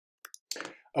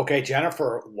Okay,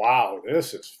 Jennifer, wow,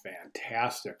 this is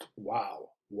fantastic.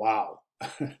 Wow, wow.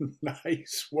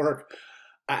 Nice work.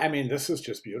 I mean, this is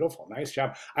just beautiful. Nice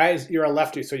job. You're a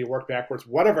lefty, so you work backwards.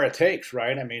 Whatever it takes,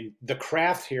 right? I mean, the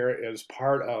craft here is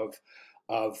part of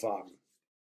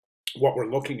what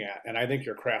we're looking at, and I think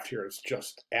your craft here is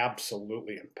just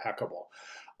absolutely impeccable.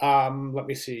 Let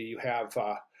me see. You have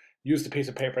used a piece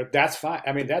of paper. That's fine.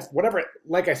 I mean, that's whatever.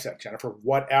 Like I said, Jennifer,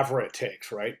 whatever it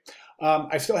takes, right?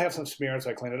 I still have some smears.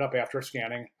 I cleaned it up after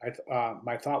scanning.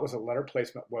 My thought was a letter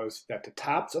placement was that the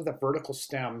tops of the vertical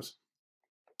stems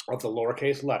of the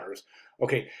lowercase letters,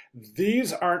 okay,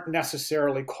 these aren't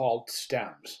necessarily called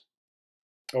stems.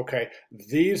 Okay,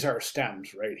 these are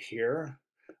stems right here,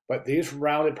 but these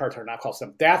rounded parts are not called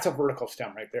stems. That's a vertical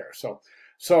stem right there.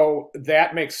 So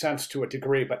that makes sense to a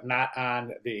degree, but not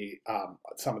on the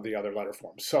some of the other letter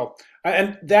forms. So,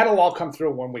 and that'll all come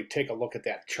through when we take a look at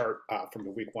that chart from the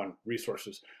week one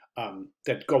resources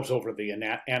that goes over the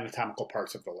anatomical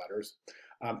parts of the letters.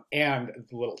 And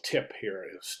the little tip here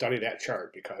is study that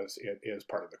chart because it is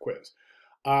part of the quiz.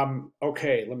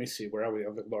 Okay, let me see. Where are we?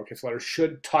 The lowercase letters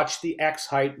should touch the X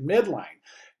height midline.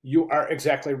 You are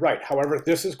exactly right. However,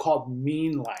 this is called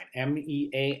mean line,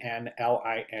 meanline.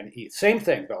 Same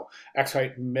thing though, X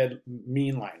height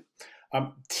mean line.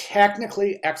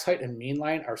 Technically, X height and mean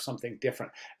line are something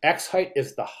different. X height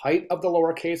is the height of the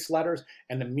lowercase letters,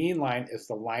 and the mean line is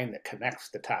the line that connects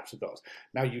the tops of those.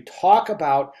 Now, you talk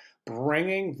about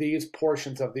bringing these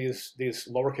portions of these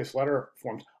lowercase letter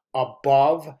forms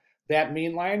above that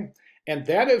mean line, and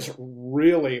that is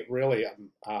really, really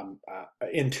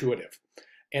intuitive.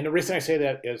 And the reason I say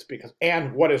that is because,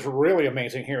 and what is really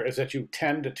amazing here is that you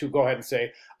tend to go ahead and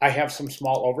say, I have some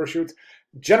small overshoots.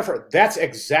 Jennifer, that's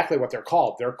exactly what they're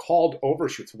called. They're called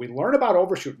overshoots. We learn about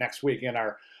overshoot next week in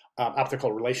our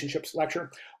optical relationships lecture.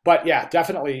 But yeah,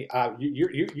 definitely,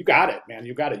 you got it, man.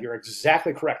 You got it. You're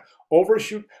exactly correct.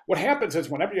 Overshoot. What happens is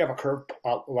whenever you have a curved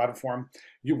letter form,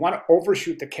 you want to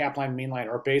overshoot the cap line, mean line,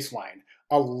 or baseline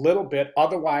a little bit.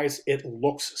 Otherwise, it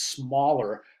looks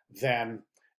smaller than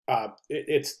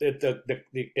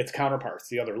its counterparts,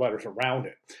 the other letters around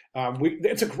it.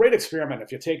 It's a great experiment.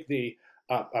 If you take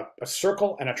a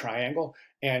circle and a triangle,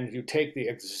 and you take the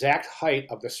exact height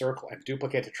of the circle and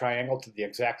duplicate the triangle to the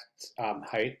exact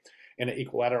height in an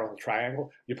equilateral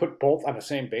triangle, you put both on the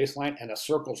same baseline, and the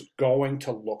circle's going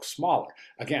to look smaller.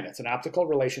 Again, it's an optical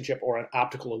relationship or an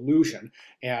optical illusion,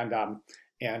 and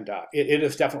it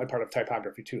is definitely part of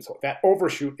typography too. So that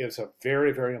overshoot is a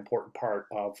very, very important part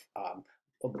of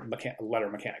letter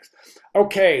mechanics.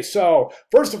 Okay, so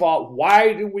first of all,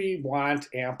 why do we want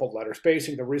ample letter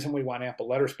spacing? The reason we want ample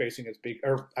letter spacing is,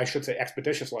 or I should say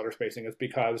expeditious letter spacing, is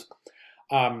because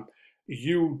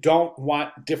you don't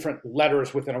want different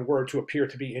letters within a word to appear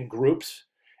to be in groups,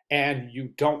 and you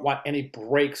don't want any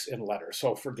breaks in letters.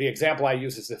 So for the example I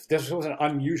use is if this was an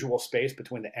unusual space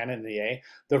between the N and the A,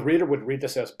 the reader would read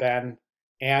this as Ben,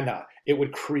 Anna. It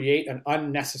would create an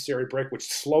unnecessary break,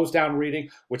 which slows down reading,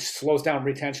 which slows down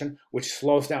retention, which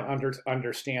slows down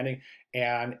understanding,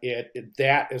 and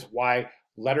that is why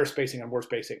letter spacing and word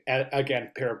spacing, and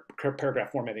again,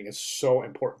 paragraph formatting is so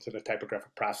important to the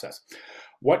typographic process.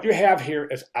 What you have here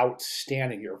is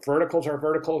outstanding. Your verticals are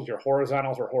verticals, your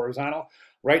horizontals are horizontal.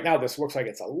 Right now, this looks like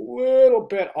it's a little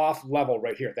bit off level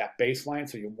right here, that baseline.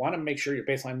 So you want to make sure your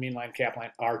baseline, mean line, cap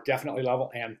line are definitely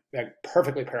level and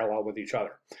perfectly parallel with each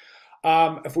other.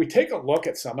 If we take a look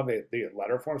at some of the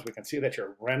letter forms, we can see that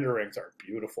your renderings are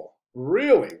beautiful.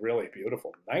 Really, really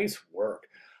beautiful. Nice work.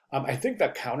 I think the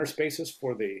counter spaces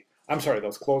for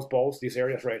those closed bowls, these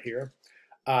areas right here,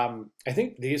 I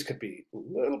think these could be a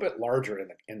little bit larger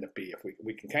in the B. If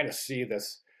we can kind of see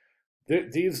this.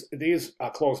 These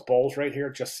closed bowls right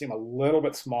here just seem a little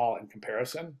bit small in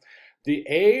comparison. The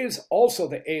A's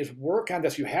work on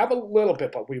this. You have a little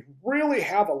bit, but we really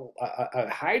have a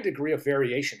high degree of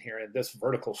variation here in this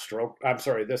vertical stroke. I'm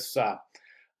sorry, this a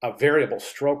variable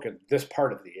stroke in this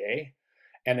part of the A,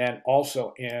 and then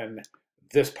also in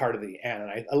this part of the N.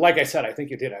 And like I said, I think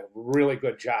you did a really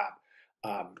good job.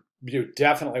 You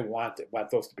definitely want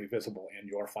those to be visible in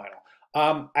your final.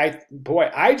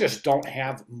 I just don't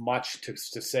have much to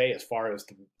say as far as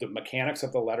the mechanics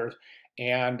of the letters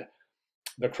and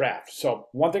the craft. So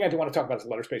one thing I do want to talk about is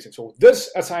letter spacing. So this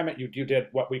assignment, you did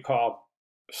what we call,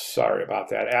 sorry about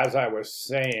that, as I was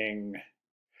saying,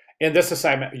 in this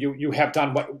assignment, you have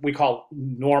done what we call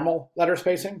normal letter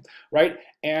spacing, right?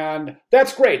 And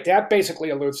that's great. That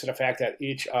basically alludes to the fact that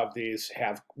each of these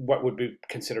have what would be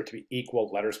considered to be equal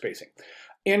letter spacing.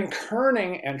 In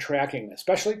kerning and tracking,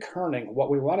 especially kerning, what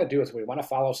we want to do is we want to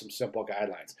follow some simple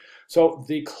guidelines. So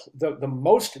the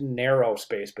most narrow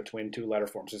space between two letter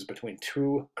forms is between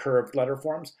two curved letter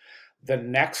forms. The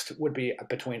next would be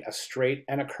between a straight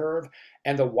and a curve,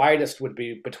 and the widest would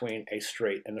be between a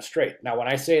straight and a straight. Now, when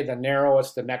I say the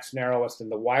narrowest, the next narrowest,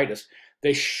 and the widest,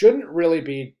 they shouldn't really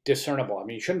be discernible. I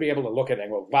mean, you shouldn't be able to look at it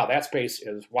and go, wow, that space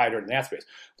is wider than that space.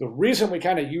 The reason we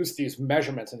kind of use these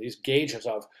measurements and these gauges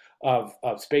of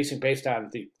spacing based on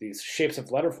these shapes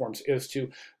of letter forms is to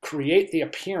create the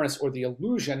appearance or the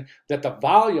illusion that the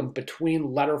volume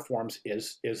between letter forms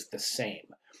is the same.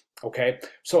 Okay,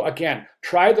 so again,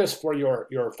 try this for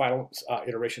your final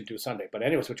iteration due Sunday. But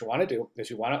anyways, what you want to do is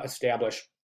you want to establish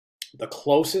the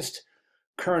closest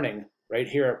kerning right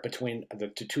here between the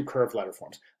two curved letter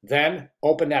forms. Then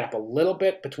open that up a little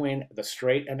bit between the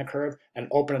straight and the curve, and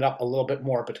open it up a little bit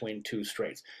more between two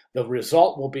straights. The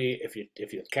result will be, if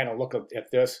you kind of look at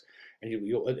this, and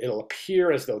it'll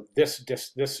appear as though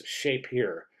this shape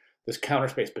here, this counter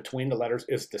space between the letters,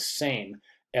 is the same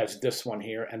as this one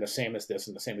here, and the same as this,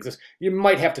 and the same as this. You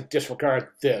might have to disregard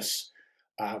this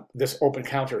this open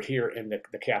counter here in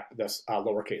this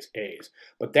lowercase a's.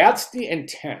 But that's the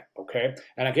intent, okay?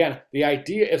 And again, the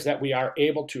idea is that we are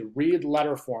able to read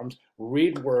letter forms,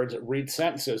 read words, read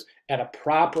sentences at a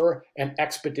proper and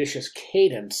expeditious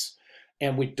cadence,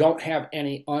 and we don't have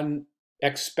any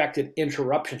unexpected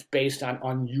interruptions based on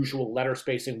unusual letter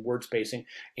spacing, word spacing,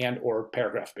 and or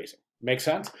paragraph spacing. Make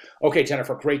sense? Okay,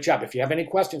 Jennifer, great job. If you have any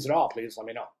questions at all, please let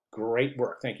me know. Great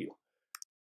work. Thank you.